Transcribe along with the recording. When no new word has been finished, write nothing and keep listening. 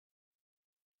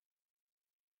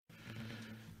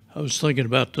I was thinking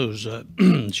about those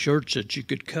shirts that you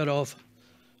could cut off,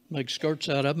 make skirts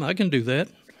out of them. I can do that.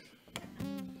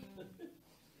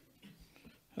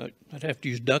 I'd have to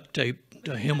use duct tape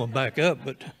to hem them back up,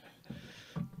 but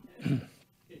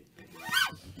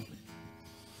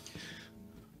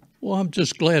well, I'm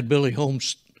just glad Billy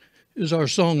Holmes is our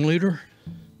song leader.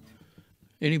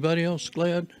 Anybody else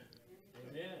glad?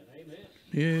 Amen. Amen.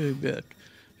 Yeah, you bet.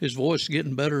 His voice is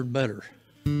getting better and better.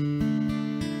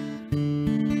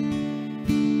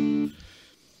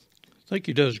 I think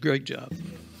he does a great job.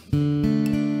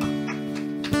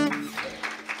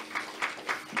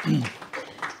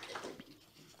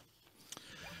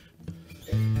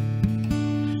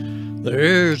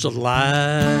 There's a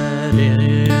light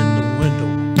in the window,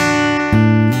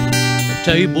 a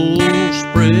table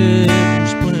spread in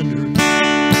splendor,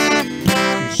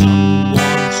 and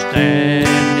someone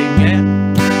standing at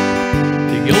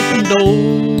the open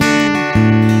door.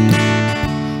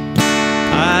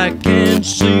 I can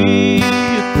see a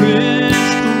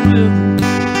crystal river,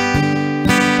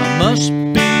 I must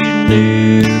be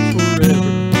near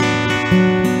forever,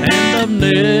 and I've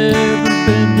never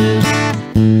been this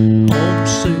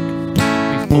homesick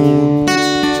before.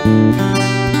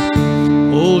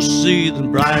 Oh, see the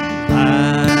bright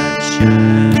light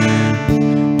shine,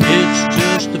 it's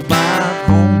just about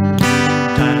home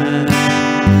time,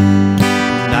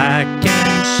 and I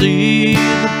can see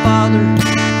the Father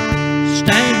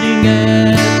standing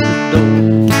at the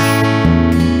door.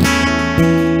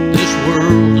 This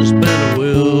world has been a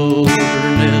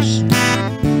wilderness,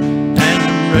 and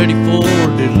I'm ready for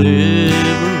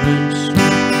deliverance,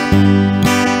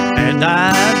 and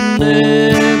I've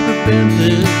never been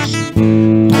this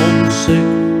homesick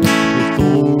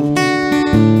before.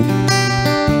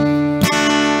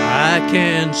 I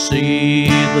can see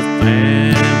the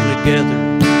family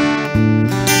gathered,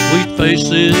 sweet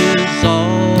faces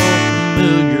all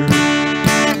familiar.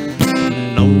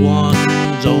 No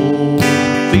one's old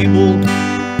and feeble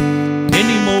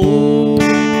anymore.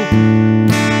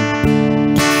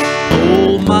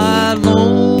 Oh, my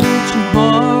lonesome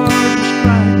heart is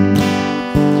crying,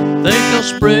 think I'll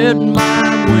spread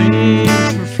my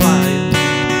wings for flying,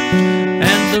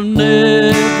 and I've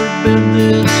never been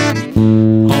this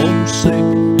homesick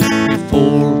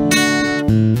before.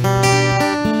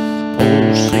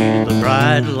 Oh, see the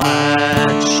bright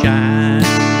light shine,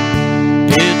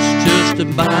 it's just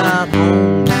about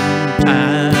home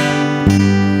time,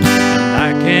 and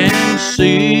I can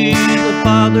see the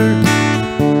Father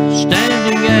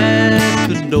standing at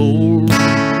the door.